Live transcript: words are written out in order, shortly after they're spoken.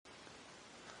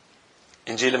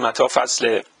انجیل متی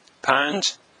فصل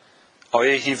 5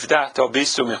 آیه 17 تا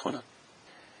 20 رو میخونم.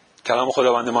 کلام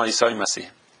خداوند ما عیسی مسیح: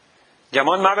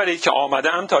 گمان مبرید که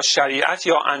آمدم تا شریعت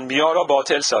یا انبیا را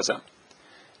باطل سازم.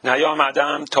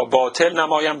 نیامدم تا باطل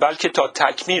نمایم، بلکه تا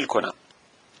تکمیل کنم.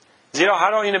 زیرا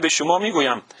هر آینه به شما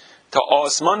میگویم تا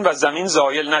آسمان و زمین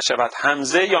زایل نشود،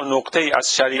 همزه یا نقطه ای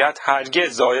از شریعت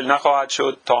هرگز زایل نخواهد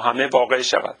شد تا همه واقع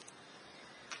شود.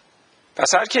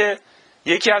 پس هر که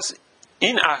یکی از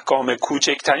این احکام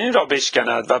کوچکترین را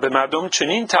بشکند و به مردم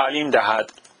چنین تعلیم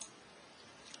دهد،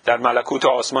 در ملکوت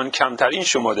آسمان کمترین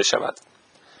شمرده شود.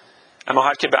 اما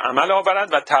هر که به عمل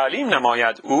آورد و تعلیم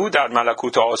نماید، او در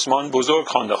ملکوت آسمان بزرگ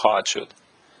خوانده خواهد شد.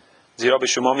 زیرا به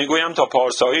شما میگویم تا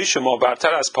پارسایی شما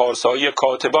برتر از پارسایی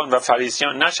کاتبان و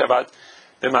فریسیان نشود،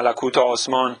 به ملکوت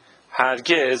آسمان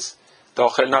هرگز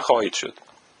داخل نخواهید شد.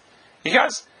 یکی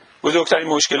از بزرگترین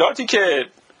مشکلاتی که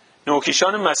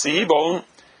نوکیشان مسیحی با اون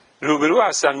روبرو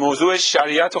هستن موضوع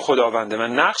شریعت خداونده و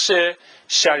نقش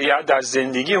شریعت در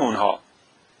زندگی اونها.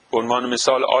 به عنوان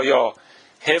مثال، آیا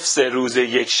حفظ روز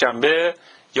یکشنبه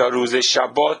یا روز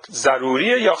شبات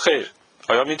ضروریه یا خیر؟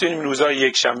 آیا میتونیم روزهای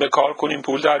یکشنبه کار کنیم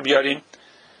پول در بیاریم؟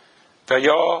 و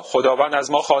یا خداوند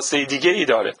از ما خواسته دیگه ای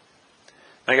داره؟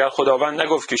 مگر خداوند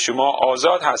نگفت که شما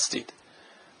آزاد هستید؟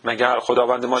 مگر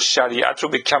خداوند ما شریعت رو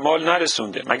به کمال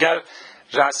نرسونده؟ مگر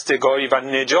رستگاری و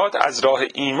نجات از راه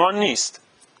ایمان نیست؟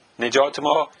 نجات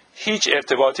ما هیچ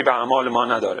ارتباطی به اعمال ما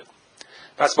نداره.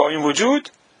 پس با این وجود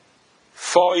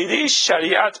فایده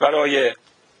شریعت برای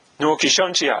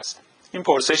نوکیشان چی است؟ این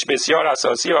پرسش بسیار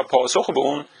اساسیه و پاسخ به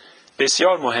اون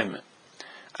بسیار مهمه.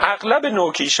 اغلب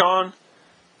نوکیشان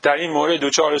در این مورد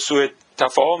دچار سوء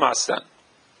تفاهم هستند.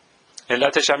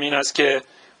 علتش هم این است که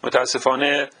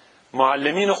متاسفانه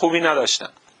معلمین خوبی نداشتن.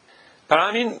 برای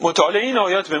همین مطالعه این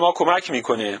آیات به ما کمک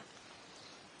میکنه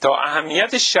تا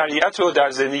اهمیت شریعت رو در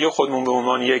زندگی خودمون به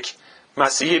عنوان یک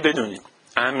مسیحی بدونیم.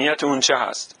 اهمیت اون چه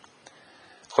هست؟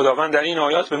 خداوند در این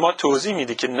آیات به ما توضیح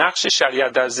میده که نقش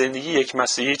شریعت در زندگی یک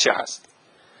مسیحی چه هست.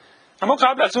 اما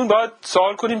قبل از اون باید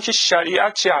سوال کنیم که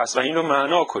شریعت چه هست و این رو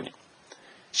معنا کنیم.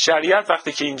 شریعت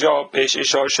وقتی که اینجا بهش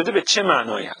اشاره شده به چه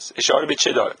معنایی هست؟ اشاره به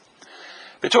چه داره؟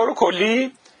 به طور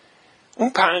کلی اون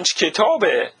 5 کتاب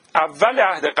اول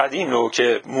عهد قدیم رو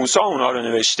که موسی اونها رو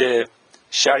نوشته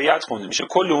شریعت خونده میشه.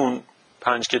 کل اون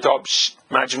 5 کتاب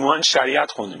مجموعاً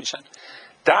شریعت خونده میشن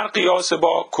در قیاس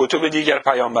با کتب دیگر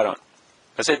پیامبران.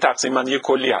 مثل تقسیم بندی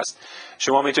کلی هست.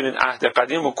 شما میتونید عهد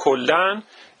قدیم رو کلاً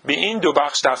به این 2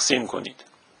 بخش تقسیم کنید: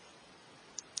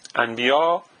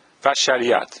 انبیا و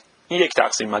شریعت. این یک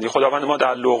تقسیم بندی. خداوند ما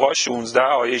در لوقا 16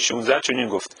 آیه 16 چنین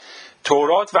گفت: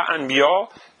 تورات و انبیا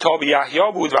تا به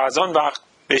یحیی بود و از آن وقت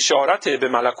بشارت به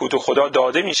ملکوت خدا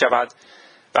داده می شود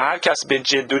و هر کس به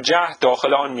جد و جهد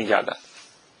داخل آن می گردد.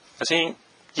 پس این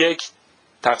یک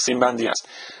تقسیم بندی است.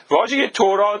 واژه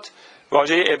تورات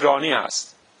واژه عبرانی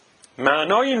است.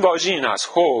 معنای این واژه این است: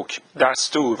 حکم،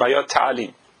 دستور و یا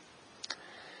تعلیم.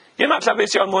 یه مطلب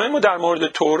بسیار مهم رو در مورد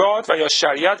تورات و یا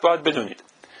شریعت باید بدونید.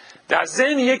 در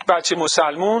ذهن یک بچه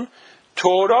مسلمون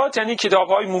تورات یعنی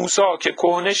کتاب‌های موسی که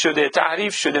کهنه شده،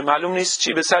 تحریف شده، معلوم نیست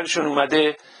چی به سرشون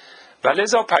اومده و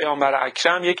لذا پیامبر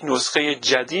اکرم یک نسخه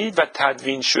جدید و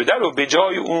تدوین شده رو به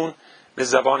جای اون به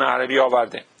زبان عربی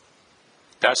آورده.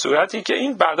 در صورتی که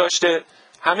این برداشت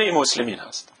همه مسلمین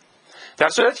هست. در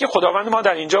صورتی که خداوند ما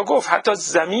در اینجا گفت حتی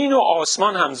زمین و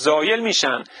آسمان هم زایل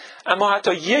میشن، اما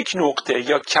حتی یک نقطه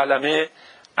یا کلمه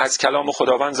از کلام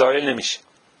خداوند زایل نمیشه.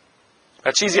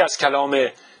 و چیزی از کلام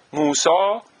موسی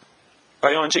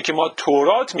و یا آنچه که ما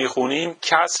تورات میخونیم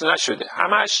کسر نشده.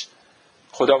 همش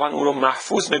خداوند اون رو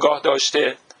محفوظ نگاه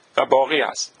داشته و باقی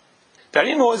است. در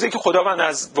این موضوع که خداوند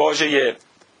از واژه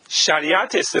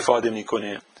شریعت استفاده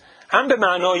میکنه، هم به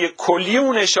معنای کلی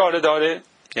اون اشاره داره،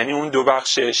 یعنی اون 2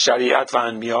 بخش شریعت و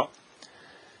انبیا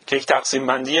که یک تقسیم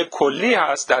بندی کلی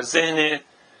هست در ذهن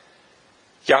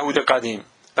یهود قدیم،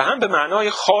 و هم به معنای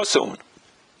خاص اون.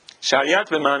 شریعت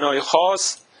به معنای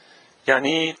خاص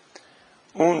یعنی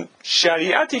اون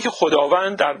شریعتی که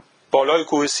خداوند در بالای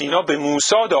کوه سینا به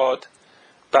موسی داد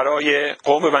برای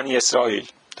قوم بنی اسرائیل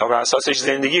تا بر اساسش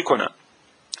زندگی کنن.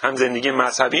 هم زندگی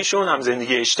مذهبیشون، هم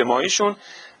زندگی اجتماعیشون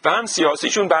و هم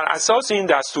سیاسیشون بر اساس این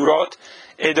دستورات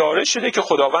اداره شده که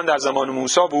خداوند در زمان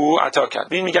موسی به او عطا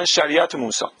کرد. این میگن شریعت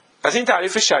موسی. پس این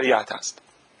تعریف شریعت هست.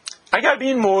 اگر به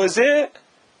این موعظه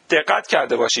دقت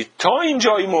کرده باشید، تا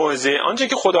اینجای موعظه آنچه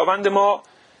که خداوند ما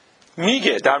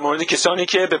میگه در مورد کسانی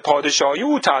که به پادشاهی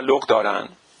او تعلق دارن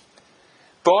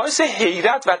باعث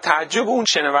حیرت و تعجب اون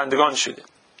شنوندگان شده.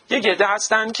 یک عده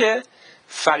هستن که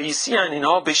فریسی هستند،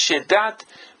 اینها به شدت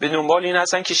به دنبال این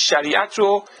هستن که شریعت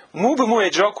رو مو به مو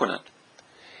اجرا کنن.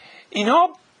 اینها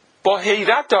با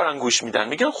حیرت دارن گوش میدن.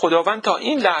 میگن خداوند تا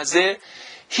این لحظه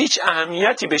هیچ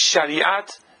اهمیتی به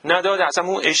شریعت نداده، اصلا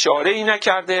اون اشاره ای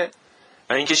نکرده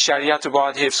و اینکه شریعت رو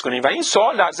باید حفظ کنیم. و این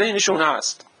سوال در ذهنشون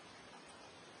هست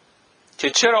که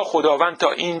چرا خداوند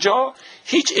تا اینجا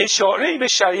هیچ اشاره ای به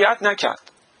شریعت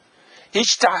نکرد،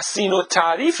 هیچ تحسین و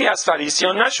تعریفی از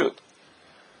فریسیان نشد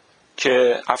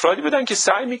که افرادی بودن که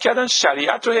سعی میکردن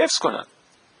شریعت رو حفظ کنن.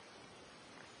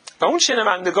 و اون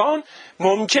شنوندگان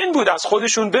ممکن بود از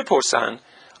خودشون بپرسن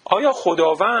آیا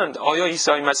خداوند، آیا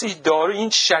عیسی مسیح داره این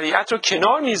شریعت رو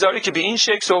کنار میذاره که به این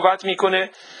شکل صحبت میکنه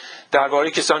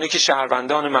درباره کسانی که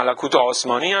شهروندان ملکوت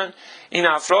آسمانی هن؟ این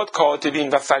افراد کاتبین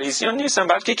و فریسیان نیستن،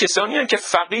 بلکه کسانی هن که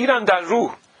فقیرن در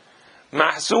روح،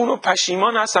 محزون و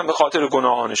پشیمان هستن به خاطر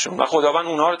گناهانشون و خداوند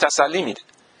اونها رو تسلی میده.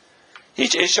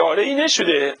 هیچ اشاره ای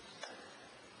نشده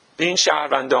به این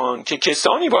شهروندان که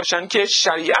کسانی باشن که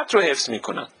شریعت رو حفظ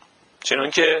میکنن،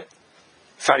 چنان که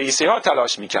فریسی ها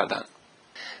تلاش میکردن.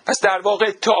 پس در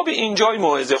واقع تا به اینجای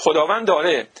موعظه خداوند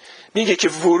داره میگه که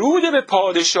ورود به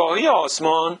پادشاهی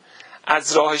آسمان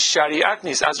از راه شریعت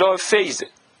نیست، از راه فیضه.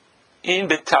 این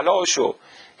به تلاش و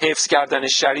حفظ کردن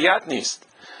شریعت نیست.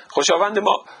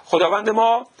 خداوند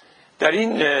ما در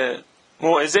این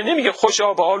موعظه نمیگه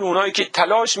خوشا به حال اونایی که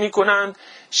تلاش میکنن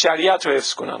شریعت رو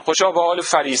حفظ کنن، خوشا به حال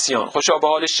فریسیان، خوشا به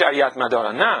حال شریعت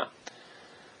مدارن. نه،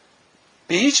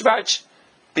 به هیچ وجه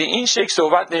به این شکل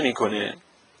صحبت نمیکنه.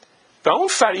 و اون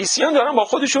فریسیان دارن با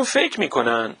خودشون فکر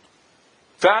میکنن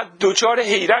و دوچار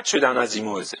حیرت شدن از این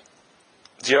موعظه،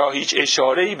 زیرا هیچ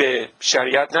اشاره‌ای به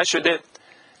شریعت نشده،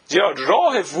 زیرا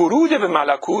راه ورود به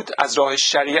ملکوت از راه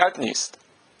شریعت نیست.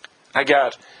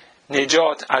 اگر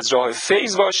نجات از راه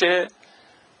فیض باشه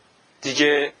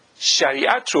دیگه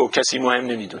شریعت رو کسی مهم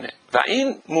نمیدونه. و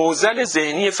این معضل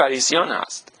ذهنی فریسیان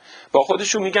هست. با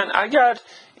خودشون میگن اگر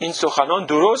این سخنان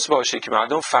درست باشه که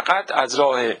مردم فقط از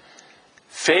راه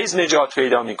فیض نجات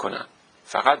پیدا میکنن،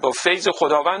 فقط با فیض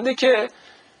خداونده که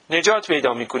نجات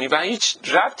پیدا میکنی و هیچ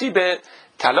ربطی به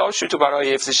تلاش تو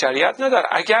برای حفظ شریعت نداره.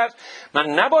 اگر من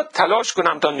نباید تلاش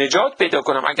کنم تا نجات پیدا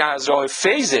کنم، اگر از راه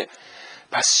فیضه،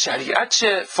 پس شریعت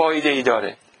چه فایده ای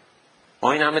داره؟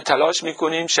 ما این همه تلاش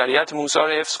میکنیم شریعت موسی رو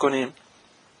حفظ کنیم.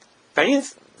 و این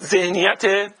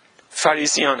ذهنیت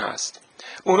فریسیان هست.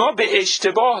 اونا به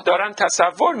اشتباه دارن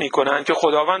تصور میکنن که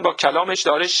خداوند با کلامش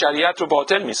داره شریعت رو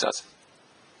باطل میسازه،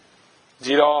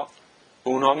 زیرا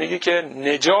اونا میگه که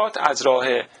نجات از راه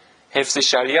حفظ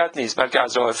شریعت نیست بلکه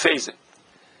از راه فیضه.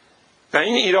 و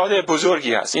این ایراد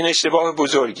بزرگی هست، این اشتباه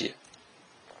بزرگیه،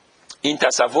 این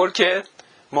تصور که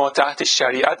ما تحت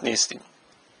شریعت نیستیم.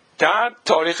 در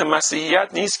تاریخ مسیحیت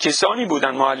نیز کسانی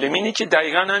بودن، معلمینی که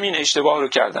دقیقا همین اشتباه رو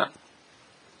کردن.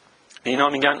 اینا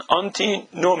میگن آنتی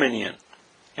نومنین.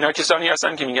 اینا کسانی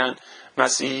هستن که میگن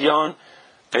مسیحیان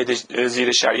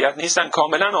زیر شریعت نیستن،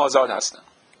 کاملا آزاد هستن.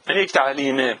 این یک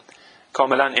تعلیم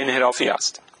کاملا انحرافی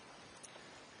است.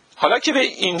 حالا که به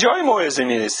اینجای موعظه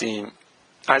میرسیم،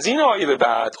 از این آیه به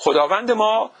بعد خداوند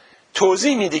ما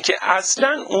توضیح میده که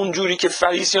اصلا اونجوری که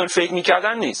فریسیان فکر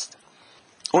میکردن نیست.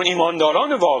 اون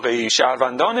ایمانداران واقعی،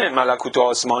 شهروندان ملکوت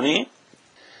آسمانی،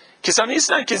 کسانی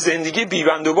نیستن که زندگی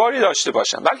بی‌بندوباری داشته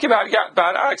باشن، بلکه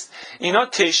برعکس اینا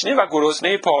تشنه و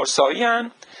گرسنه پارسایی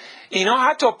هن. اینا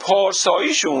حتی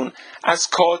پارساییشون از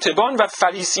کاتبان و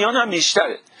فریسیان هم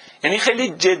بیشتره. یعنی خیلی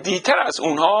جدیتر از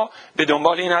اونها به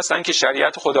دنبال این هستن که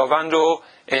شریعت خداوند رو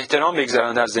احترام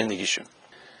بگذارن در زندگیشون.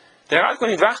 دقت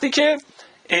کنید وقتی که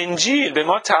انجیل به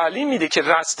ما تعلیم میده که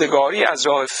رستگاری از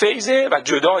راه فیضه و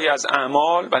جدای از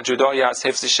اعمال و جدای از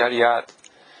حفظ شریعت،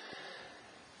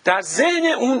 در ذهن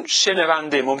اون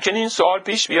شنونده ممکنه این سوال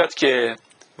پیش بیاد که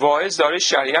واعظ داره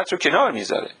شریعت رو کنار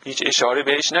میذاره، هیچ اشاره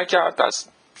بهش نکرد، پس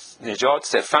نجات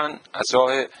صرفاً از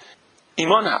راه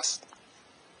ایمان هست.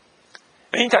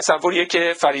 و این تصوریه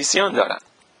که فریسیان دارن.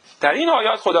 در این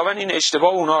آیات خداوند این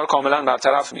اشتباه اونها رو کاملا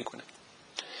برطرف میکنه.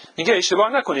 میگه اشتباه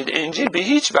نکنید، انجیل به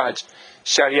هیچ وجه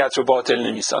شریعت رو باطل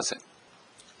نمیسازه.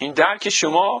 این درک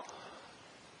شما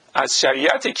از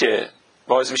شریعتی که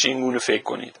باعث میشه این گونه فکر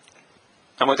کنید.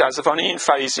 اما متاسفانه این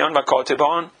فریسیان و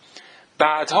کاتبان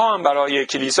بعدها هم برای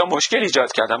کلیسا مشکل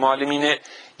ایجاد کردن. معلمین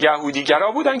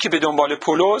یهودیگرا بودن که به دنبال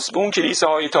پولس به اون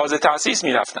کلیساهای تازه تأسیس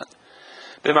میرفتن.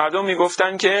 به مردم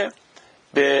میگفتن که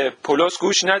به پولس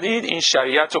گوش ندید، این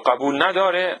شریعت رو قبول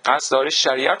نداره، قصد داره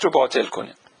شریعت رو باطل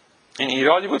کنه. این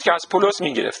ایرادی بود که از پولس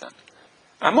میگرفتن.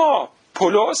 اما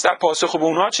پولس در پاسخ به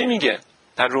اونها چی میگه؟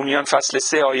 در رومیان فصل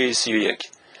 3 آیه 31.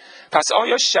 پس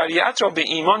آیا شریعت را به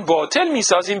ایمان باطل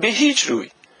میسازیم؟ به هیچ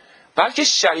روی، بلکه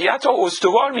شریعت را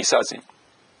استوار میسازیم.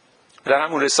 در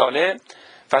همون رساله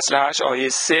فصل 8 آیه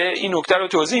 3 این نکته رو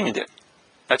توضیح میده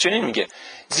و چنین میگه: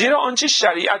 زیرا آنچه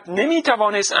شریعت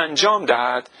نمیتوانست انجام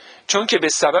دهد چون که به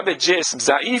سبب جسم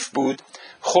ضعیف بود،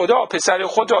 خدا پسر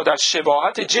خود را در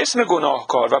شباهت جسم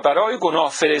گناهکار و برای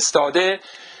گناه فرستاده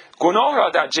گناه را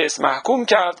در جسم محکوم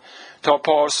کرد تا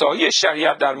پارسایی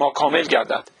شریعت در ما کامل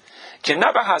گردد که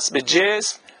نه به حسب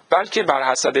جسم بلکه بر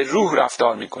حسب روح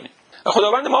رفتار میکنیم.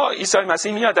 خداوند ما عیسی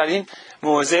مسیح میاد در این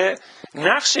موعظه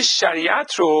نقش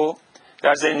شریعت رو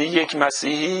در زندگی یک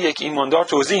مسیحی، یک ایماندار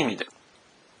توضیح میده.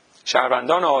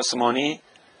 شهروندان آسمانی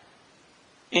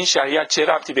این شریعت چه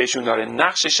ربطی بهشون داره؟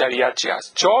 نقش شریعت چی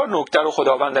است؟ 4 نکته رو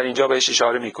خداوند در اینجا بهش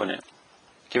اشاره میکنه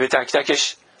که به تک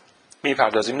تکش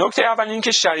میپردازیم. نکته اول این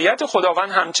که شریعت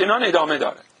خداوند همچنان ادامه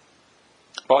داره،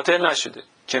 باطل نشده،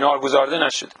 کنار گذارده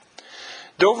نشده.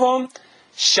 دوم،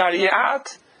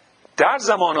 شریعت در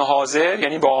زمان حاضر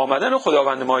یعنی با آمدن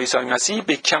خداوند ما عیسی مسیح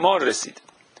به کمال رسید.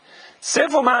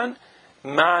 سوماً،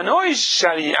 معنای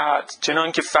شریعت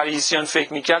چنان که فریسیان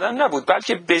فکر میکردن نبود،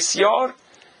 بلکه بسیار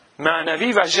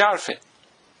معنوی و ژرفه.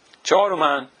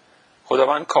 چهارماً،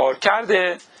 خداوند کار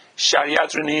کرده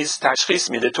شریعت رو نیز تشخیص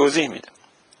میده، توضیح میده.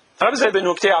 حالا بذارید به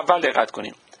نکته اول دقت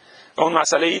کنیم و اون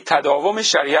مسئله تداوم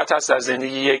شریعت هست در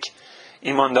زندگی یک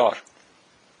ایماندار.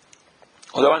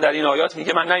 خداوند در این آیات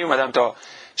میگه من نیومدم تا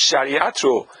شریعت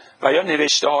رو و یا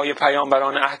نوشته های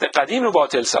پیامبران عهد قدیم رو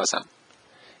باطل سازم.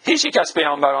 هیچ یک از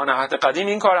پیامبران عهد قدیم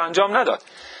این کار انجام نداد.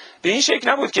 به این شکل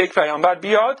نبود که یک پیامبر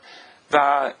بیاد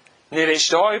و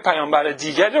نوشته های پیامبر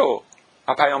دیگر رو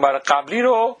و پیامبر قبلی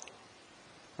رو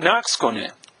نقض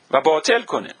کنه و باطل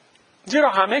کنه. زیرا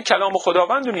همه کلام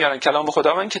خداوند رو میارن، کلام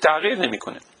خداوند که تغییر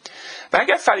نمیکنه. و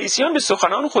اگر فریسیان به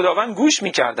سخنان خداوند گوش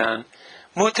میکردن،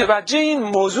 متوجه این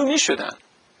موضوع میشدن.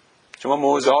 شما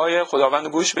موعظه های خداوند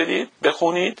گوش بدید،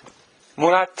 بخونید،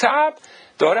 مرتب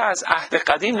داره از عهد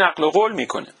قدیم نقل و قول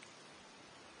میکنه.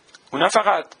 اون نه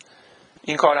فقط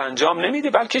این کار انجام نمیده،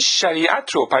 بلکه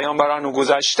شریعت رو، پیامبران و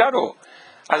گذشته رو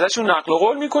ازشون نقل و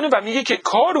قول میکنه و میگه که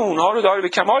کار اونها رو داره به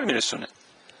کمال میرسونه.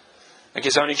 و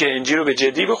کسانی که انجیل رو به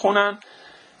جدی بخونن،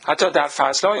 حتی در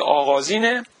فصلهای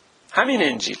آغازین همین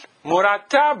انجیل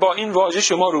مرتب با این واژه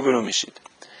شما روبرو میشید.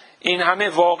 این همه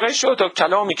واقع شد تا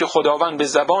کلامی که خداوند به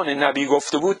زبان نبی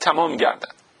گفته بود تمام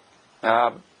گردد.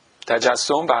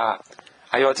 تجسم و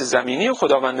حیات زمینی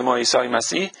خداوند ما عیسی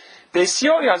مسیح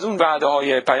بسیاری از اون وعده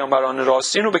های پیامبران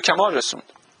راستین رو به کمال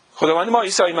رسوند. خداوند ما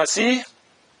عیسی مسیح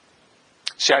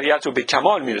شریعت رو به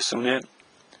کمال میرسونه،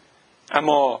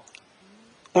 اما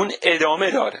اون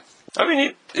ادامه داره.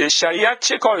 ببینید شریعت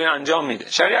چه کاری انجام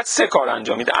میده؟ شریعت 3 کار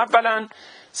انجام میده. اولا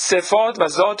صفات و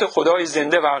ذات خدای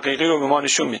زنده و حقیقی رو به ما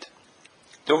نشون میده.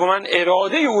 دوما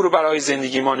اراده او رو برای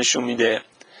زندگی ما نشون میده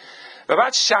و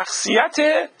بعد شخصیت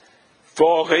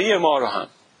واقعی ما رو هم،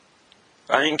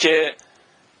 و اینکه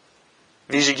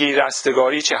ویژگی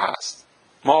رستگاری چه هست.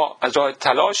 ما از راه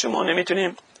تلاش ما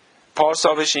نمیتونیم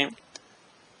پارسا بشیم،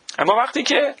 اما وقتی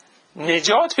که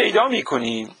نجات پیدا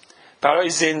میکنیم برای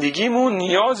زندگیمون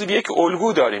نیاز به یک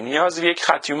الگو داریم، نیاز به یک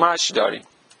خط و مشی داریم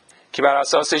که بر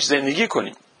اساسش زندگی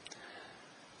کنیم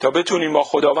تا بتونیم با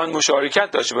خداوند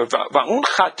مشارکت داشته و اون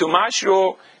خط و مشی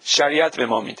رو شریعت به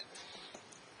ما میده.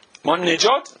 ما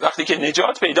وقتی که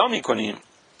نجات پیدا میکنیم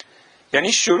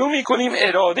یعنی شروع میکنیم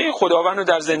اراده خداوند رو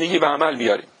در زندگی به عمل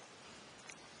بیاریم.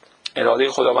 اراده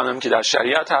خداوند هم که در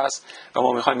شریعت هست و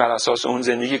ما میخوایم بر اساس اون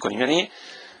زندگی کنیم. یعنی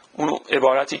اون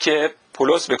عبارتی که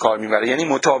پولس به کار میبره، یعنی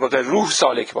مطابق روح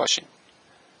سالک باشیم.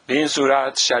 به این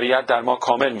صورت شریعت در ما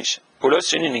کامل میشه. پولس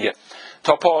چنین میگه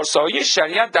تا پارسایی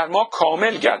شریعت در ما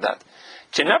کامل گردد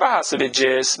که نه به حسب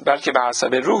جسم بلکه به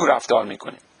حسب روح رفتار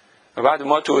میکنیم. و بعد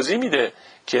ما توضیح میده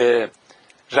که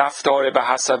رفتار به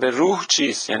حسب روح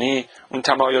چیست. یعنی اون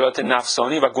تمایلات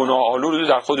نفسانی و گناه آلود رو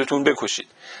در خودتون بکشید.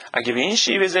 اگه به این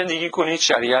شیوه زندگی کنید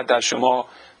شریعت در شما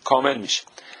کامل میشه.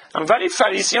 ولی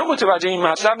فریسیان متوجه این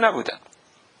مطلب نبودن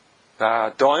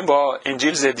و دائم با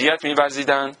انجیل ضدیت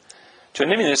می‌ورزیدن، چون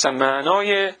نمی‌دونستن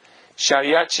معنای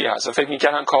شریعت چی هست و فکر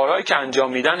می‌کردن کارهایی که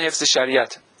انجام میدن حفظ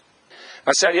شریعت.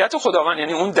 و شریعت خداوند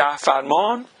یعنی اون 10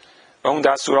 فرمان و اون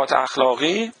دستورات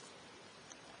اخلاقی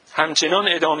همچنان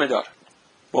ادامه داره.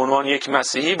 به عنوان یک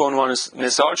مسیحی، به عنوان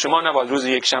مثال، شما نباید روز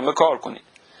یکشنبه کار کنید.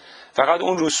 فقط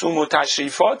اون رسوم و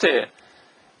تشریفات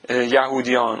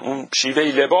یهودیان، اون شیوه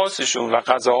لباسشون و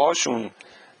غذاهاشون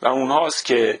و اونهاست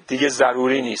که دیگه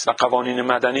ضروری نیست و قوانین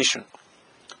مدنیشون.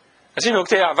 از این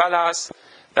نکته اول هست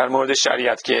در مورد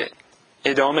شریعت که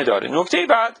ادامه داره. نکته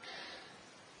بعد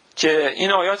که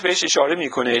این آیات بهش اشاره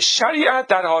میکنه، شریعت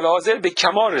در حال حاضر به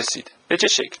کمال رسید. به چه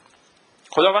شکل؟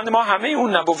 خداوند ما همه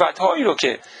اون نبوت‌هایی رو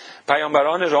که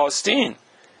پیامبران راستین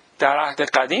در عهد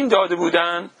قدیم داده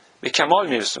بودن به کمال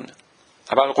میرسونه.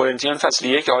 اول قرنتیان فصل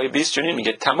 1 آیه 20 چنین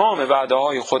میگه تمام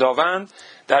وعده‌های خداوند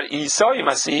در عیسی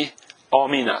مسیح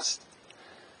آمین است.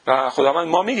 و خداوند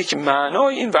ما میگه که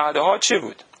معنای این وعده ها چه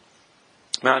بود.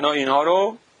 معنای اینها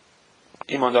رو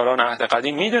ایمانداران عهد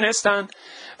قدیم میدونستن،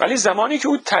 ولی زمانی که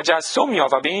او تجسم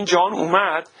یافت و به این جهان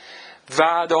اومد،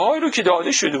 وعده هایی رو که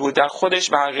داده شده بود در خودش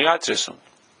به حقیقت رسوند.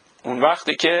 اون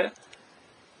وقتی که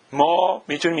ما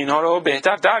میتونیم اینها رو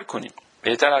بهتر درک کنیم،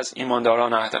 بهتر از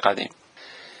ایمانداران عهد قدیم.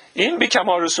 این به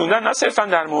کمال رسوندن نه صرفا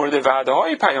در مورد وعده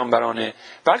های پیامبرانه،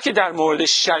 بلکه در مورد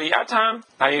شریعت هم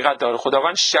حقیقت داره.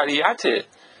 خداوند شریعت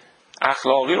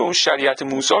اخلاقی رو، اون شریعت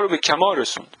موسی رو به کمال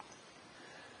رسوند.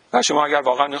 و شما اگر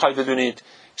واقعا میخواید بدونید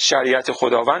شریعت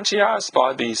خداوند چی است،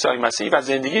 باید به عیسی مسیح و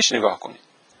زندگیش نگاه کنید.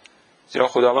 زیرا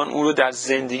خداوند اون رو در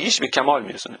زندگیش به کمال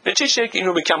میرسونه. به چه شکل این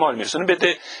رو به کمال میرسونه؟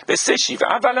 به سه شیوه.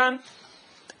 اولا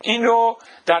این رو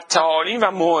در تعالیم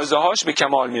و موعظه هاش به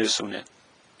کمال میرسونه.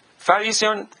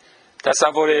 فریسیان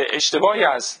تصور اشتباهی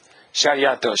از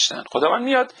شریعت داشتن. خداوند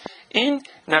میاد این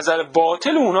نظر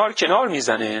باطل اونا رو کنار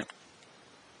میزنه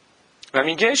و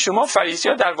میگه شما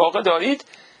فریسی‌ها در واقع دارید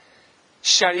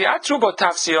شریعت رو با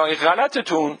تفسیرهای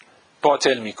غلطتون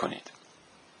باطل میکنید.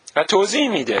 و توضیح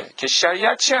میده که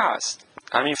شریعت چه هست.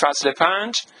 همین فصل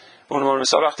 5 اون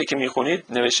مثال وقتی که میخونید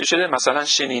نوشته شده مثلا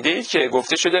شنیدید که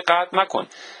گفته شده قتل مکن،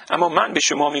 اما من به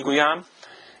شما میگویم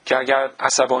که اگر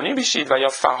عصبانی بشید و یا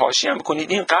فحاشی هم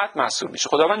کنید این قتل محسوب میشه.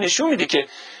 خداوند نشون میده که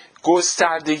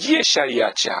گستردگی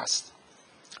شریعت چه هست.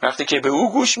 وقتی که به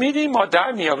او گوش میدیم ما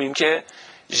در میابیم که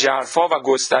ژرفا و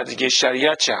گستردگی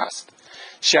شریعت چه هست.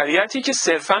 شریعتی که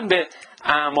صرفاً به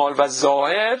اعمال و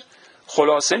ظاهر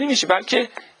خلاصه نمیشه، بلکه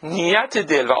نیت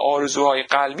دل و آرزوهای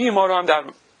قلبی ما رو هم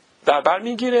در بر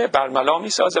میگیره، برملا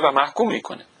میسازه و محکوم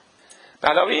میکنه. به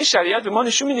علاوه این شریعت به ما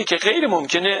نشون میده که غیر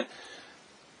ممکنه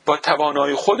با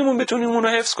توانایی خودمون بتونیم اون رو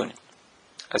حفظ کنیم.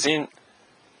 از این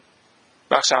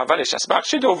بخش اولش است.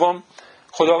 بخش دوم،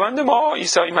 خداوند ما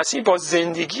عیسی مسیح با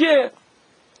زندگی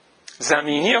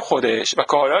زمینی خودش و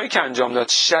کارهایی که انجام داد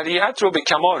شریعت رو به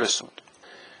کمال رسوند.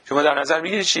 شما در نظر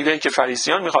بگیرید شیوهی که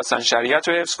فریسیان میخواستن شریعت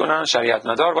رو حفظ کنن، شریعت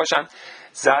ندار باشن،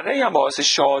 ذره هم باعث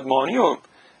شادمانی و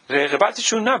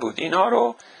رغبتشون نبود. اینها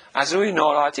رو از روی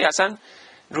ناراحتی، اصلا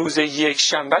روز یک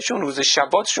شنبهشون، روز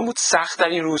شباتشون بود،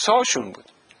 سخت‌ترین روزهاشون بود،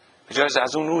 به جای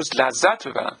از اون روز لذت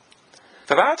ببرن.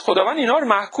 و بعد خداوند اینها رو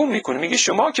محکوم میکنه، میگه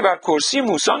شما که بر کرسی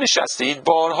موسی نشستید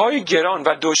بارهای گران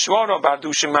و دشوار را بر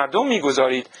دوش مردم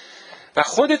میگذارید و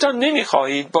خودتان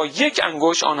نمیخواهید با یک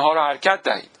انگشت آنها را حرکت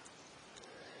دهید.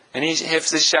 یعنی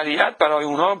حفظ شریعت برای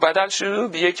اونها بدل شده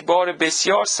به یک بار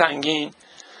بسیار سنگین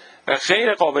و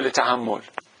غیر قابل تحمل.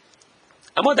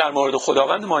 اما در مورد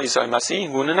خداوند ما عیسی مسیح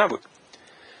این گونه نبود.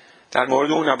 در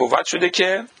مورد اون نبوت شده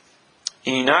که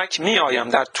اینک می آیم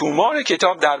در تومار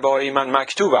کتاب درباره من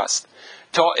مکتوب است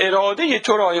تا اراده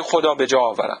تو را خدا به جا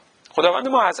آورم. خداوند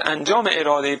ما از انجام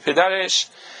اراده پدرش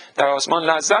در آسمان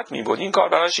لذت می برد. این کار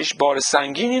برایش هیچ بار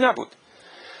سنگینی نبود.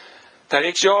 در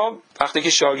یک جا وقتی که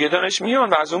شاگردانش میان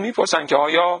و از اون میپرسن که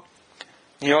آیا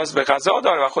نیاز به غذا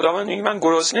داره و خداوند میگه من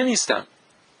گرسنه نیستم.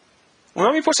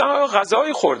 اونا میپرسن آیا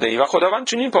غذایی خورده ای و خداوند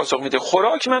چنین پاسخ میده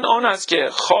خوراک من آن است که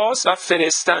خواست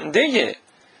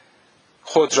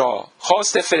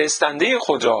فرستنده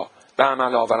خود را به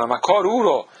عمل آورم و کار او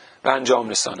رو به انجام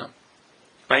رسانم.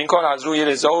 و این کار از روی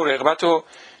رضا و رغبت و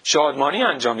شادمانی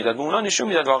انجام میداد. به اونا نشون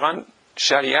میداد واقعا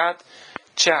شریعت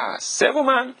چه هست.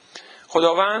 سوماً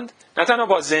خداوند نه تنها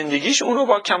با زندگیش اون رو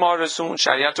با کمال رسوند،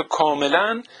 شریعت رو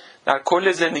کاملا در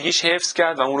کل زندگیش حفظ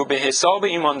کرد و اون رو به حساب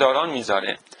ایمانداران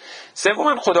میذاره.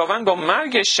 سوماً خداوند با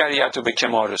مرگ شریعت رو به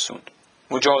کمال رسوند.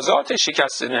 مجازات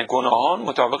شکستن گناهان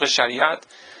مطابق شریعت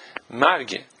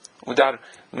مرگ. او در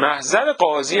محضر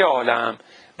قاضی عالم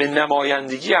به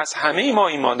نمایندگی از همه ما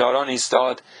ایمانداران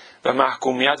ایستاد و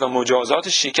محکومیت و مجازات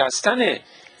شکستن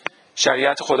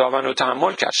شریعت خداوند رو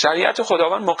تحمل کرد. شریعت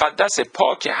خداوند مقدس،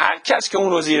 پاک، هر کس که اون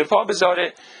رو زیر پا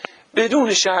بذاره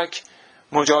بدون شک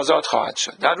مجازات خواهد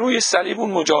شد. در روی صلیب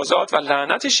اون مجازات و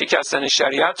لعنت شکستن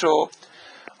شریعت رو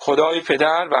خدای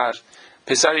پدر بر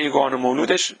پسر یگانه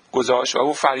مولودش گذاشت و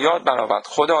او فریاد برآورد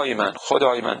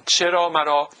خدای من چرا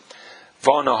مرا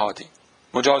وانهادی.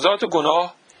 مجازات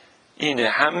گناه اینه،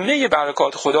 همه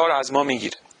برکات خدا رو از ما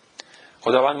میگیره.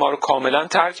 خداوند ما رو کاملا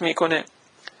ترک میکنه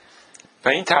و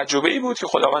این تجربه‌ای بود که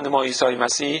خداوند ما عیسی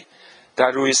مسیح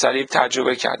در روی صلیب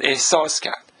تجربه کرد، احساس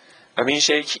کرد و به این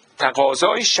شکل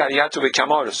تقاضای شریعت رو به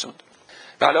کمال رسوند.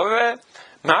 به علاوه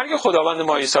مرگ خداوند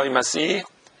ما عیسی مسیح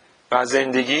و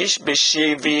زندگیش به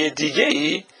شیوه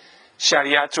دیگه‌ای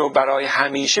شریعت رو برای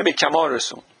همیشه به کمال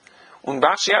رسوند. اون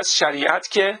بخشی از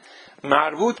شریعت که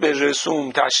مربوط به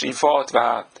رسوم، تشریفات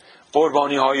و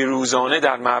قربانی‌های روزانه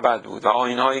در معبد بود و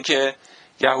آیین‌هایی که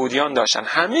یهودیان داشتن،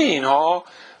 همه اینها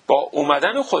با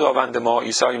اومدن خداوند ما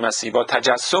عیسی مسیح، با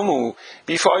تجسم او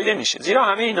بیفایده میشه، زیرا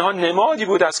همه اینها نمادی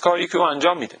بود از کاری که او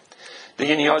انجام میده.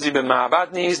 دیگه نیازی به معبد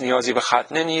نیست، نیازی به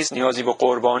ختنه نیست، نیازی به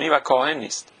قربانی و کاهن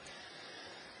نیست.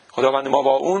 خداوند ما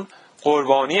با اون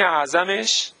قربانی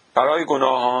اعظمش برای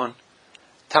گناهان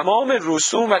تمام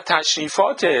رسوم و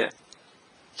تشریفات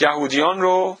یهودیان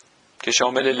رو که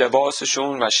شامل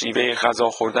لباسشون و شیوه غذا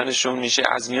خوردنشون میشه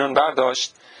از میان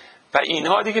برداشت و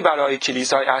اینها دیگه برای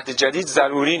کلیسای عهد جدید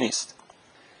ضروری نیست.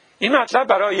 این مطلب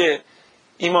برای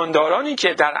ایماندارانی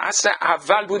که در عصر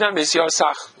اول بودن بسیار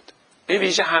سخت بود. به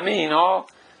ویژه همه اینها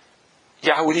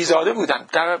یهودی زاده بودن.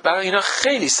 برای اینا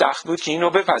خیلی سخت بود که اینو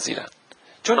بپذیرن،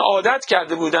 چون عادت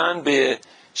کرده بودن به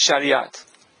شریعت.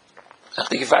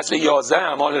 وقتی که فصل 11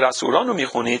 اعمال رسولان رو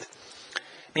میخونید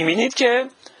میبینید که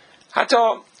حتی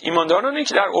ایماندارانی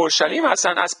که در اورشلیم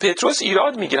هستن از پتروس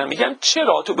ایراد میگیرن، میگن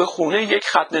چرا تو به خونه یک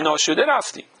ختنه ناشده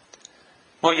رفتی؟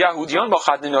 ما یهودیان با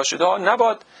ختنه ناشده ها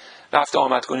نباید رفت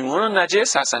آمد کنیم، اونا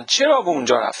نجس هستن، چرا به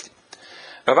اونجا رفتی؟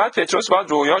 و بعد پتروس باید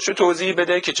رویاش رو توضیح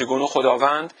بده که چگونه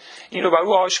خداوند این رو بر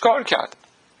او آشکار کرد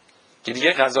که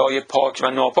دیگه غذای پاک و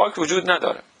ناپاک وجود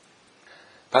نداره.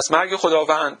 پس مرگ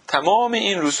خداوند تمام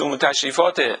این رسوم و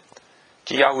تشریفات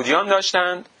که یهودیان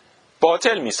داشتند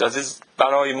باطل میسازه.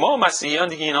 برای ما مسیحیان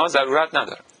دیگه اینها ضرورت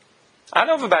نداره.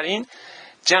 علاوه بر این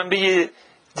جنبه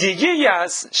دیگه ای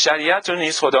از شریعت رو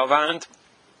نیز خداوند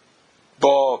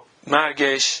با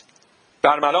مرگش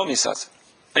برملا میسازه.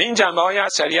 این جنبه های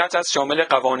از شریعت از شامل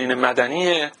قوانین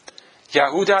مدنی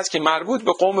یهود است که مربوط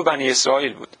به قوم بنی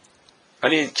اسرائیل بود،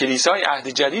 ولی کلیسای عهد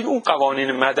جدید اون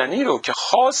قوانین مدنی رو که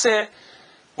خاص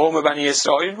قوم بنی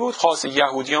اسرائیل بود، خاص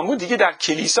یهودیان بود، دیگه در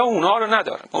کلیسا اونها رو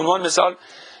نداره. عنوان مثال،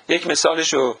 یک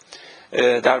مثالش رو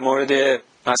در مورد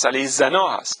مسئله زنا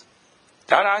هست.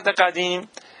 در عهد قدیم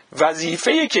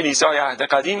وظیفه کلیسای عهد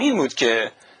قدیم این بود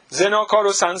که زناکار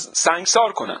رو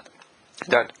سنگسار کنند.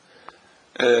 در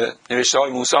نوشته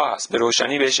های موسی هست، به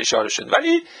روشنی بهش اشاره شد.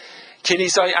 ولی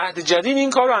کلیسای عهد جدید این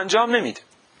کار رو انجام نمیده،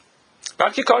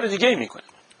 بلکه کار دیگه میکنه.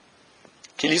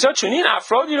 کلیسا چنین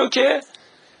افرادی رو که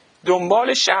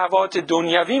دنبال شهوات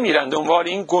دنیوی میرن، دنبال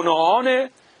این گناهان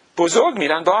بزرگ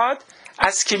میرن، باید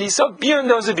از کلیسا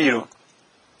بیاندازه بیرون.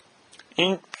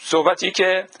 این صحبتی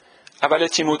که اول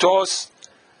تیموتائوس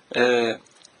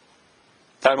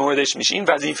در موردش میشه. این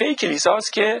وظیفه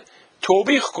کلیساست که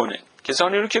توبیخ کنه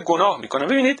کسانی رو که گناه میکنن.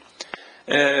 ببینید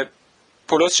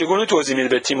پولس چگونه توضیح میده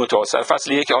به تیموتائوس در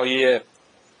فصل 1 آیه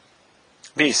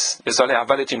 20 رساله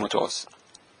اول تیموتائوس: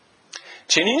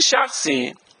 چنین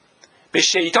شخصی به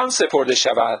شیطان سپرده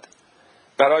شود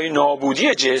برای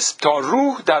نابودی جسم تا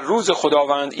روح در روز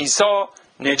خداوند عیسی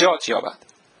نجات یابد.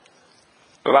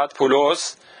 و بعد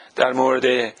پولس در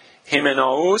مورد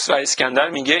هیمنائوس و اسکندر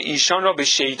میگه ایشان را به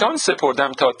شیطان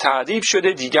سپردم تا تعذیب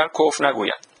شده دیگر کفر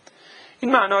نگویند.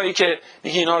 این معنایی که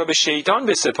میگه اینا رو به شیطان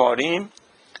بسپاریم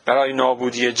برای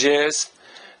نابودی جسم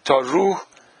تا روح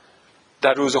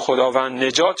در روز خداوند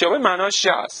نجات یابه، معناش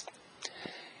چه است؟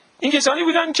 این کسانی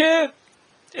بودن که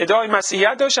ادعای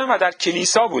مسیحیت داشتن و در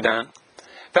کلیسا بودن،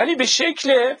 ولی به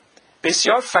شکل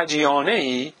بسیار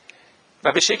فجیعانه‌ای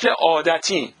و به شکل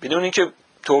عادتی بدون اینکه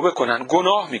توبه کنن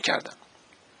گناه میکردن.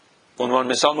 به عنوان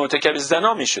مثال مرتکب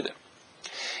زنا میشده.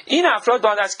 این افراد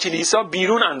باید از کلیسا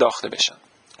بیرون انداخته بشن.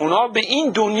 اونها به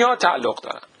این دنیا تعلق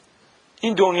دارن.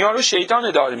 این دنیا رو شیطان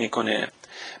اداره میکنه.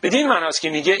 بدین معناست که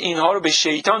میگه اینها رو به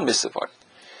شیطان بسپارید.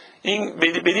 این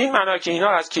بدین معنی که اینها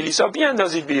رو از کلیسا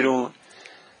بیاندازید بیرون،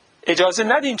 اجازه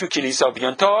ندین تو کلیسا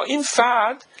بیان تا این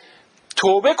فرد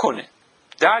توبه کنه،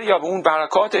 دریاب اون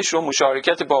برکاتش رو،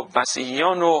 مشارکت با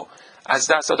مسیحیان رو از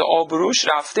دست داده، آبروش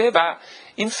رفته و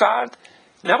این فرد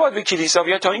نباید به کلیسا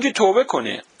بیاد تا اینکه توبه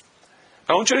کنه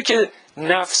و اونجوری که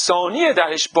نفسانی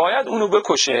درش باید اونو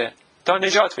بکشه تا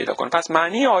نجات پیدا کنه. پس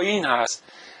معنی آیه این هست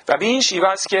و به این شیوه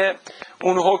است که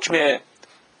اون حکم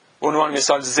عنوان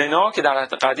مثال زنا که در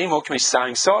عهد قدیم حکمش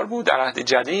سنگسار بود، در عهد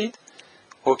جدید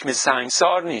حکم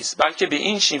سنگسار نیست، بلکه به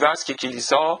این شیوه است که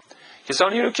کلیسا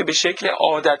کسانی رو که به شکل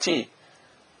عادتی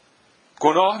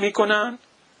گناه میکنن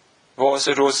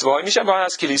واسه رسوایی میشن باید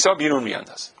از کلیسا بیرون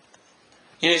میاندازن.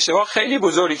 این اشتباه خیلی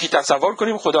بزرگی که تصور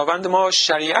کنیم خداوند ما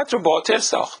شریعت رو باطل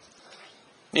ساخت.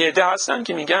 یه عده هستن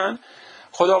که میگن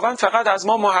خداوند فقط از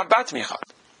ما محبت میخواد.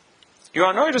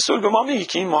 یوحنای رسول به ما میگه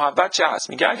که این محبت چه هست؟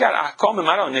 میگه اگر احکام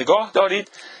مرا نگاه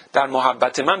دارید در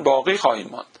محبت من باقی خواهیم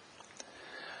ماند.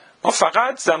 ما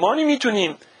فقط زمانی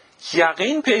میتونیم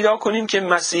یقین پیدا کنیم که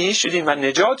مسیحی شدیم و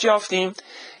نجات یافتیم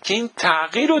که این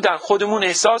تغییر رو در خودمون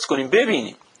احساس کنیم،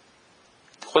 ببینیم.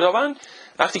 خداوند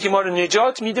وقتی که ما رو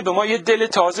نجات میده به ما یه دل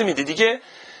تازه میده، دیگه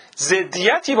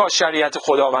ضدیتی با شریعت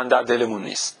خداوند در دلمون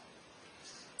نیست.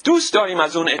 دوست داریم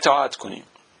از اون اطاعت کنیم.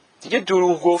 دیگه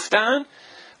دروغ گفتن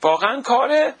واقعا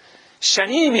کار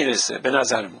شنیعی میرسه به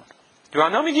نظرمون.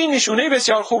 یوحنا میگه این نشونه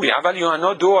بسیار خوبی. اول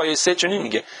یوحنا 2:3 چنین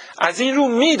میگه: از این رو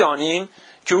میدانیم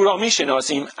که او را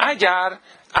میشناسیم اگر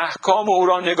احکام او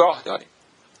را نگاه داریم.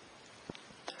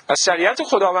 پس شریعت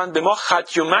خداوند به ما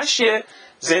خط و مشی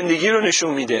زندگی رو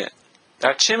نشون میده،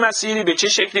 در چه مسیری به چه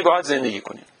شکلی باید زندگی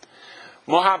کنیم.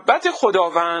 محبت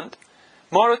خداوند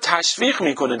ما رو تشویق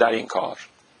میکنه در این کار.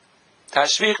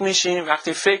 تشویق میشیم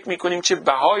وقتی فکر میکنیم چه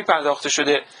بهایی پرداخته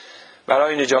شده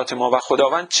برای نجات ما و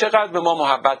خداوند چقدر به ما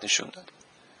محبت نشون داد.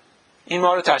 این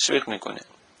ما رو تشویق میکنه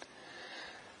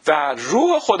و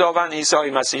روح خداوند عیسی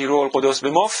مسیح روح القدس به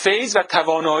ما فیض و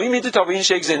توانایی میده تا به این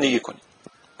شکل زندگی کنیم.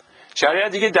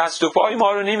 شریعت دیگه دست و پای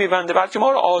ما رو نمیبنده، بلکه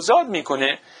ما رو آزاد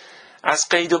میکنه از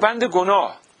قید و بند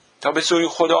گناه تا به سوی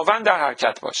خداوند در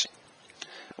حرکت باشیم.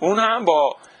 اون هم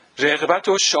با رغبت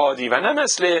و شادی و نه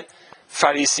مثل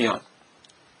فریسیان.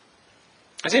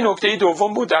 از این نکته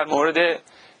دوم بود در مورد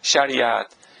شریعت.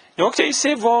 نکته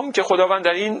سوم که خداوند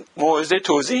در این موعظه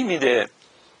توضیح میده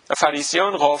و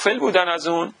فریسیان غافل بودن از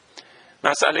اون،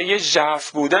 مسئله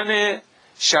ژرف بودن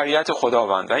شریعت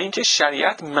خداوند و اینکه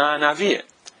شریعت معنویه.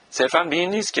 صرفا به این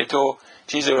نیست که تو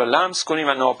چیزی رو لمس کنی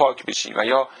و ناپاک بشی و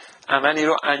یا عملی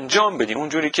رو انجام بدی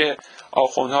اونجوری که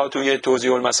آخوندها توی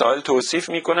توضیح المسائل توصیف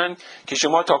میکنن که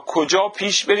شما تا کجا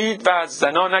پیش برید و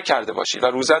زنا نکرده باشید و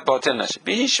روزت باطل نشه.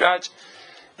 به هیچ وجه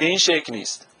به این شکل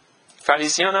نیست.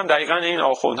 فریسیان هم دقیقا این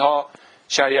آخوندها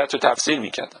شریعت رو تفسیر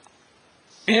میکردن.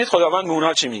 ببینید خداوند به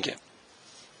اونها چی میگه: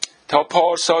 تا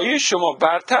پارسایی شما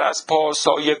برتر از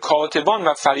پارسایی کاتبان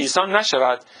و فریسان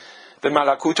نشود به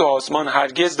ملکوت آسمان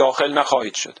هرگز داخل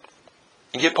نخواهید شد.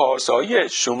 میگه پارسایی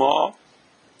شما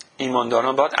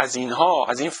ایمانداران باید از اینها،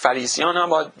 از این فریسیان هم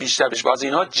باید بیشتر بشه، باید از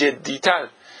اینها جدیتر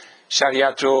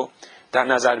شریعت رو در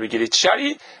نظر بگیرید.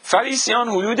 فریسیان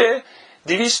حدود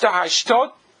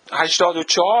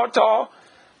 284 تا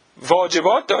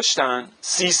واجبات داشتن،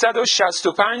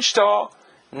 365 تا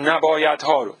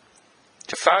نبایدها رو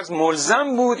که فرض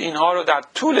ملزم بود اینها رو در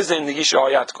طول زندگیش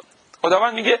رعایت کنه.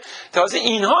 خداوند میگه تازه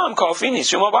اینها هم کافی نیست،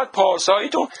 شما باید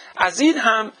پارساییتون از این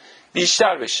هم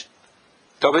بیشتر بشه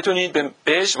تا بتونید به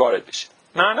بهش وارد بشید.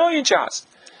 معنای این چه هست؟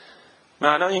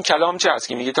 معنای این کلام چه هست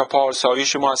که میگه تا پارسایی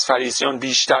شما از فریسیان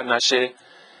بیشتر نشه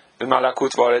به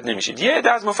ملکوت وارد نمیشید؟ یه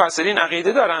عده از مفسرین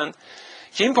عقیده دارن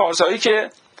که این پارسایی که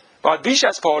باید بیش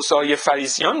از پارسایی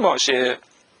فریسیان باشه،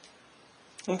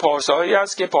 اون پارسایی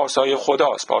است که پارسایی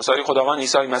خداست، پارسایی خداوند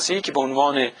عیسی مسیح که به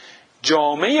عنوان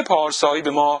جامعه پارسایی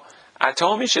به ما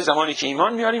عطا میشه زمانی که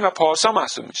ایمان میاریم و پارسا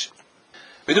محسوب میشه.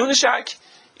 بدون شک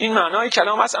این معنای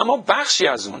کلام است، اما بخشی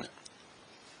از اونه.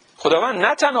 خداوند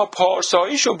نه تنها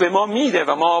پارساییشو به ما میده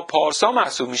و ما پارسا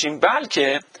محسوب میشیم،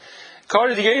 بلکه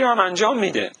کار دیگری رو هم انجام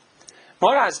میده.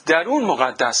 ما رو از درون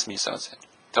مقدس میسازه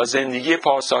تا زندگی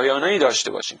پارسایانه‌ای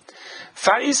داشته باشیم.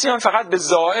 فریسیان فقط به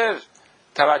ظاهر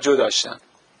توجه داشتن،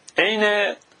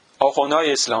 عین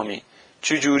آخوندهای اسلامی،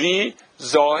 چجوری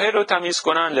ظاهر رو تمیز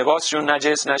کنن، لباسشون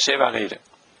نجس نشه و غیره.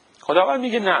 خداوند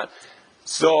میگه نه،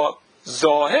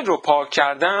 ظاهر رو پاک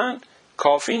کردن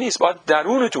کافی نیست، باید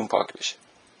درونتون پاک بشه.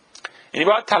 یعنی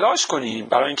باید تلاش کنیم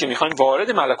برای اینکه میخوایم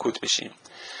وارد ملکوت بشیم.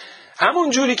 همون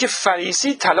جوری که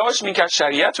فریسی تلاش میکرد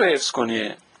شریعت رو حفظ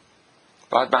کنه،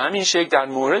 باید به همین شکل در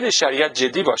مورد شریعت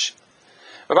جدی باشه.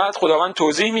 و بعد خداوند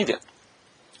توضیح میده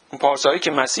اون پارسایی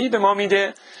که مسیح به ما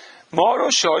میده ما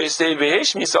رو شایسته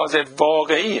بهش میسازه،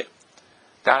 واقعیه،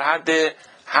 در حد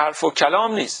حرف و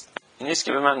کلام نیست. این نیست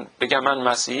که به من بگم من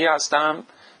مسیحی هستم،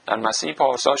 در مسیح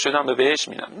پارسا شدم به بهش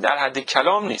میرم. در حد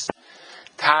کلام نیست،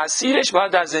 تأثیرش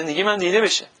باید در زندگی من دیده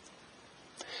بشه.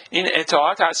 این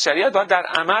اطاعت از شریعت باید در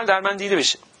عمل در من دیده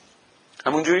بشه.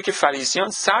 همون جوری که فریسیان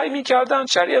سعی میکردن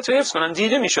شریعت رو حفظ کنن،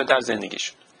 دیده میشد در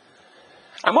زندگیشون.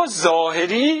 اما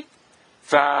ظاهری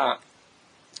و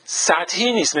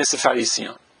سطحی نیست مثل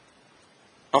فریسیان.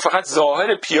 ما فقط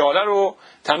ظاهر پیاله رو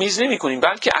تمیز نمی کنیم،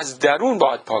 بلکه از درون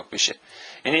باید پاک بشه.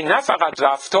 یعنی نه فقط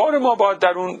رفتار ما باید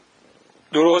درون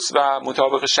درست و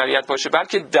مطابق شریعت باشه،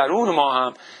 بلکه درون ما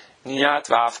هم نیت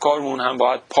و افکارمون هم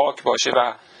باید پاک باشه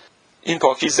و این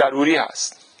پاکی ضروری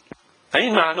هست. و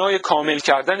این معنای کامل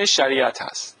کردن شریعت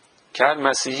هست که هر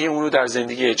مسیحی اون رو در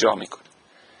زندگی اجرا میکنه.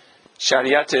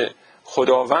 شریعت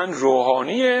خداوند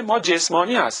روحانیه، ما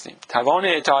جسمانی هستیم، توان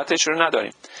اطاعتش رو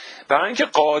نداریم. برای اینکه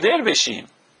قادر بشیم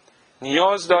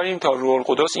نیاز داریم تا روح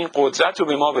القدس این قدرت رو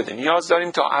به ما بده. نیاز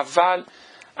داریم تا اول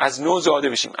از نو زاده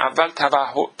بشیم، اول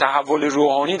تحول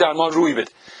روحانی در ما روی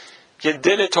بده، یه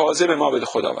دل تازه به ما بده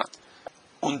خداوند،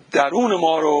 اون درون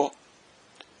ما رو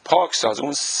پاک ساز،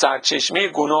 اون سرچشمه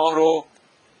گناه رو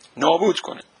نابود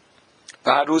کنه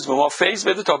و هر روز به ما فیض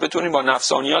بده تا بتونیم با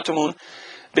نفسانیاتمون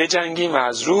بجنگیم و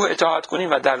از روح اطاعت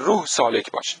کنیم و در روح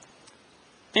سالک باشیم.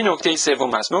 این نکته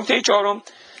سوم است. نکته چهارم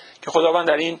که خداوند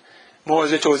در این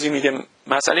موعظه توضیح میده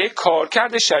مسئله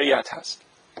کارکرد شریعت هست.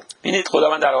 ببینید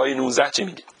خداوند در آیه 19 چی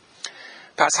میگه؟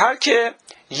 پس هر که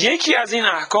یکی از این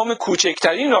احکام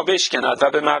کوچکترین را بشکند و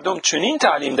به مردم چنین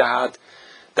تعلیم دهد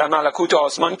در ملکوت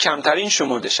آسمان کمترین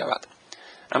شمرده شود،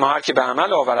 اما هر که به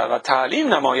عمل آورد و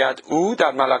تعلیم نماید او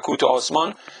در ملکوت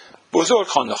آسمان بزرگ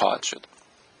خوانده خواهد شد.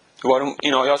 دوباره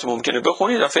این آیات ممکنه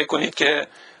بخونید و فکر کنید که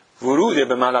ورود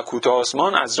به ملکوت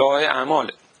آسمان از راه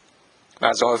اعمال و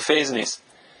از راه فیض نیست.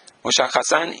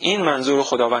 مشخصا این منظور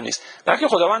خداوند نیست، بلکه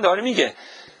خداوند داره میگه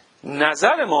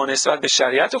نظر ما نسبت به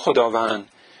شریعت خداوند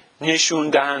نشون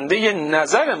دهنده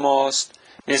نظر ماست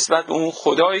نسبت به اون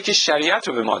خدایی که شریعت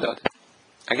رو به ما داده.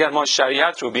 اگر ما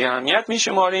شریعت رو بی اهمیت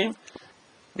میشماریم،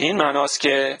 به این معناست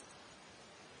که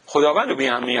خداوند رو بی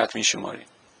اهمیت میشماریم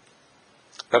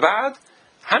و بعد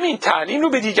همین تعلیم رو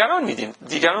به دیگران میدیم.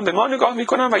 دیگران به ما نگاه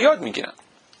میکنن و یاد میگیرن.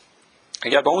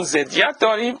 اگر با اون ضدیت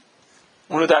داریم،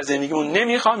 اون رو در زندگیمون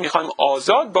میخوایم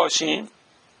آزاد باشیم،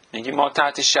 میگیم ما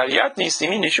تحت شریعت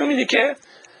نیستیم، این نشون میده که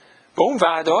با اون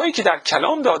وعده هایی که در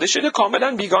کلام داده شده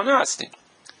کاملا بیگانه هستیم.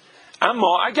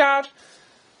 اما اگر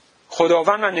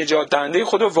خداوند و نجات دهنده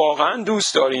خود رو واقعا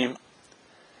دوست داریم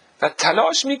و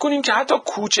تلاش میکنیم که حتی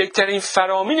کوچکترین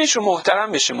فرامینش رو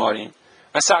محترم بشماریم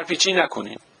و سرپیچی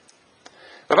نکنیم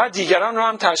و بعد دیگران رو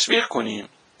هم تشویق کنیم،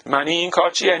 معنی این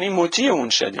کار چیه؟ یعنی مطیع اون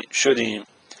شدیم.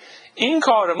 این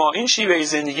کار ما، این شیوه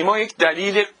زندگی ما یک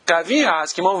دلیل قوی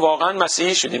هست که ما واقعا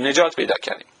مسیحی شدیم، نجات پیدا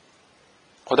کردیم.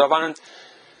 خداوند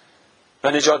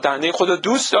و نجات دهنده خود رو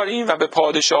دوست داریم و به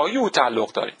پادشاهی او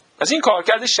تعلق داریم. از این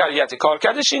کارکرد شریعت.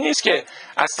 کارکردش این نیست که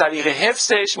از طریق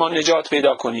حفظش ما نجات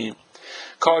پیدا کنیم.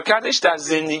 کارکردش در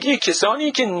زندگی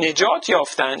کسانی که نجات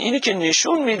یافتن اینه که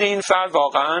نشون میده این فرد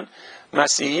واقعا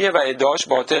مسیحیه و ادعاش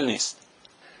باطل نیست.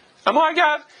 اما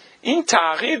اگر این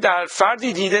تغییر در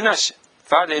فردی دیده نشه،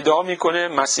 فرد ادعا میکنه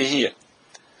مسیحیه،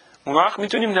 اون وقت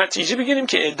میتونیم نتیجه بگیریم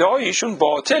که ادعای ایشون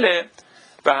باطله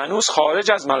و هنوز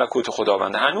خارج از ملکوت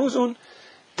خداونده. هنوز اون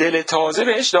دل تازه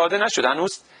بهش داده نشده،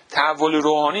 هنوز تحول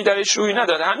روحانی درش روی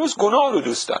نداده، هنوز گناه رو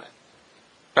دوست داره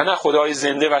و نه خدای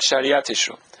زنده و شریعتش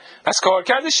رو. پس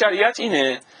کارکرد شریعت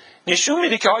اینه، نشون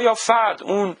میده که آیا فرد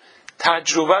اون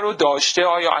تجربه رو داشته،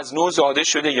 آیا از نو زاده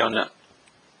شده یا نه،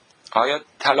 آیا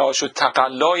تلاش و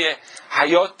تقلای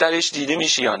حیات درش دیده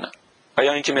میشه یا نه، و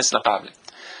یا اینکه مثل قبله.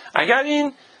 اگر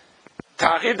این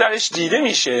تغییر درش دیده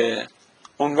میشه،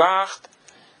 اون وقت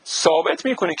ثابت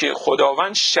میکنه که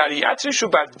خداوند شریعتش رو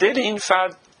بر دل این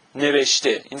فرد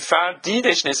نوشته. این فرد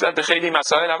دیدش نسبت به خیلی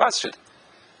مسائل عوض شده،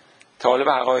 طالب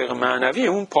حقایق معنوی،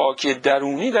 اون پاکی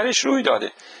درونی درش روی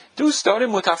داده، دوست داره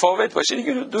متفاوت باشه،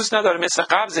 دیگه دوست نداره مثل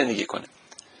قبل زندگی کنه.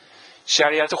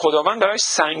 شریعت خداوند برایش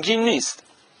سنگین نیست،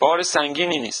 بار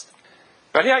سنگینی نیست.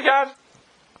 ولی اگر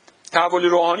تحول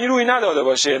روحانی روی نداده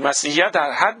باشه، مسیحیت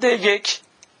در حد یک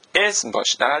اسم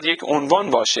باشه، در حد یک عنوان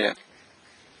باشه،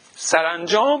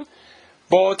 سرانجام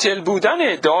باطل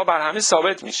بودن ادعا بر همه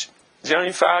ثابت میشه. زیرا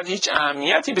این فرد هیچ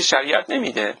اهمیتی به شریعت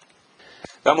نمیده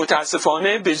و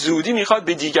متاسفانه به زودی میخواد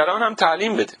به دیگران هم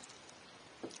تعلیم بده.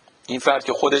 این فرد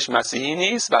که خودش مسیحی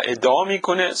نیست و ادعا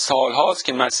میکنه سالهاست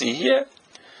که مسیحیه،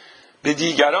 به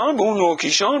دیگران، به اون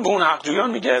نوکیشان، به اون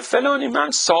حقجویان میگه فلانی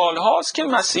من سالهاست که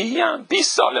مسیحیم،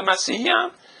 20 سال مسیحیم،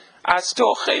 از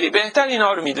تو خیلی بهتر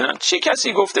اینا رو میدونم. چه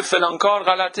کسی گفته فلان کار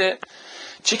غلطه؟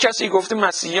 چه کسی گفته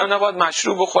مسیحیان نباید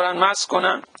مشروب بخورن، مست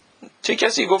کنن؟ چه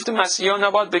کسی گفته مسیحیان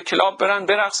نباید به کلاب برن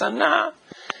برقصن؟ نه،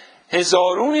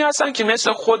 هزارونی هستن که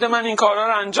مثل خود من این کارها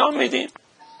رو انجام میدیم.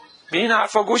 به این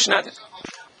حرفا گوش نده.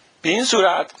 به این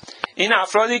صورت این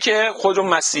افرادی که خود رو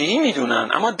مسیحی میدونن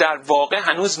اما در واقع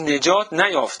هنوز نجات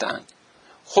نیافتن،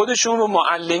 خودشون رو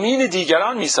معلمین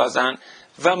دیگران میسازن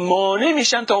و مانع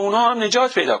میشن تا اونها هم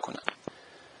نجات پیدا کنن.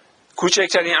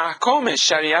 کوچکترین احکام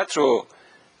شریعت رو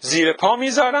زیر پا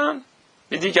میذارن،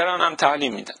 به دیگران هم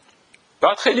تعلیم میدن.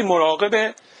 باید خیلی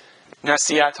مراقب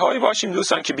نصیحت هایی باشیم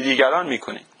دوستان که به دیگران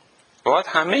میکنیم. باید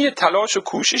همه تلاش و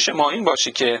کوشش ما این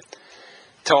باشه که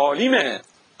تعالیم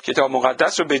کتاب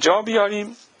مقدس رو به جا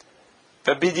بیاریم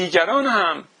و به دیگران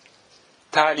هم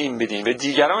تعلیم بدیم، به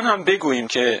دیگران هم بگوییم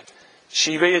که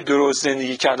شیوه درست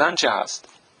زندگی کردن چه هست.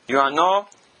 یوحنا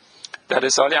در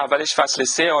رساله اولش فصل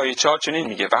 3 آیه 4 چنین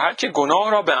میگه: و هر که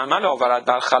گناه را به عمل آورد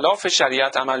بر خلاف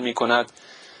شریعت عمل میکند،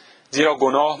 زیرا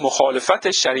گناه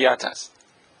مخالفت شریعت است.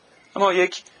 اما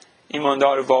یک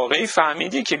ایماندار واقعی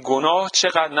فهمیدی که گناه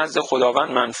چقدر نزد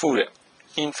خداوند منفوره.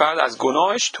 این فرد از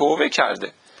گناهش توبه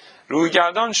کرده،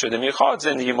 رویگردان شده، میخواد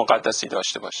زندگی مقدسی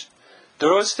داشته باشه.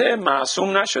 درسته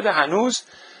معصوم نشده، هنوز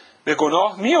به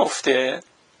گناه میفته،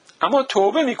 اما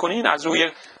توبه میکنه. این از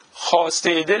روی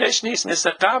خواسته دلش نیست، مثل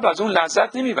قبل از اون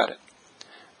لذت نمیبره.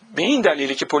 به این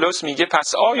دلیلی که پولس میگه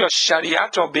پس آیا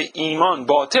شریعت را به ایمان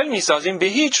باطل میسازیم؟ به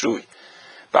هیچ روی،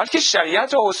 بلکه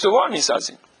شریعت را استوار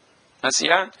میسازیم.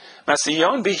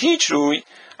 مسیحیان به هیچ روی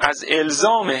از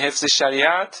الزام حفظ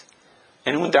شریعت،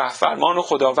 یعنی اون 10 فرمان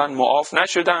خداوند، معاف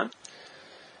نشدن.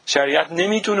 شریعت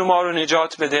نمیتونه ما رو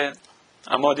نجات بده،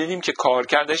 اما دیدیم که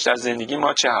کارکردش در زندگی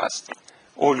ما چه هست.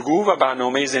 الگو و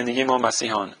برنامه زندگی ما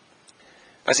مسیحیان.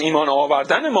 پس ایمان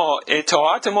آوردن ما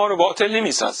اطاعت ما رو باطل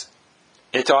نمیسازه،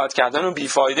 اطاعت کردن رو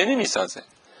بیفایده نمیسازه،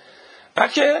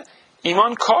 بلکه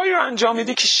ایمان کاری رو انجام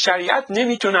میده که شریعت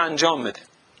نمیتونه انجام بده.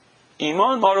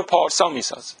 ایمان ما رو پارسا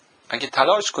میسازه. اگه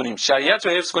تلاش کنیم شریعت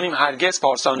رو حفظ کنیم هرگز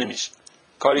پارسا نمیشه،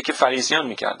 کاری که فریسیان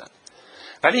میکردن.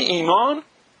 ولی ایمان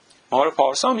ما رو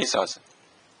پارسا میسازه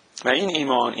و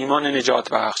این ایمان نجات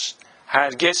بخش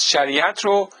هرگز شریعت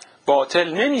رو باطل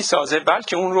نمیسازه،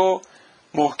 بلکه اون رو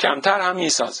محکمتر هم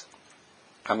میسازه.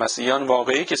 و مسیحیان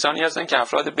واقعی کسانی هستند که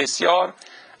افراد بسیار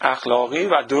اخلاقی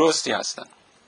و درستی هستند.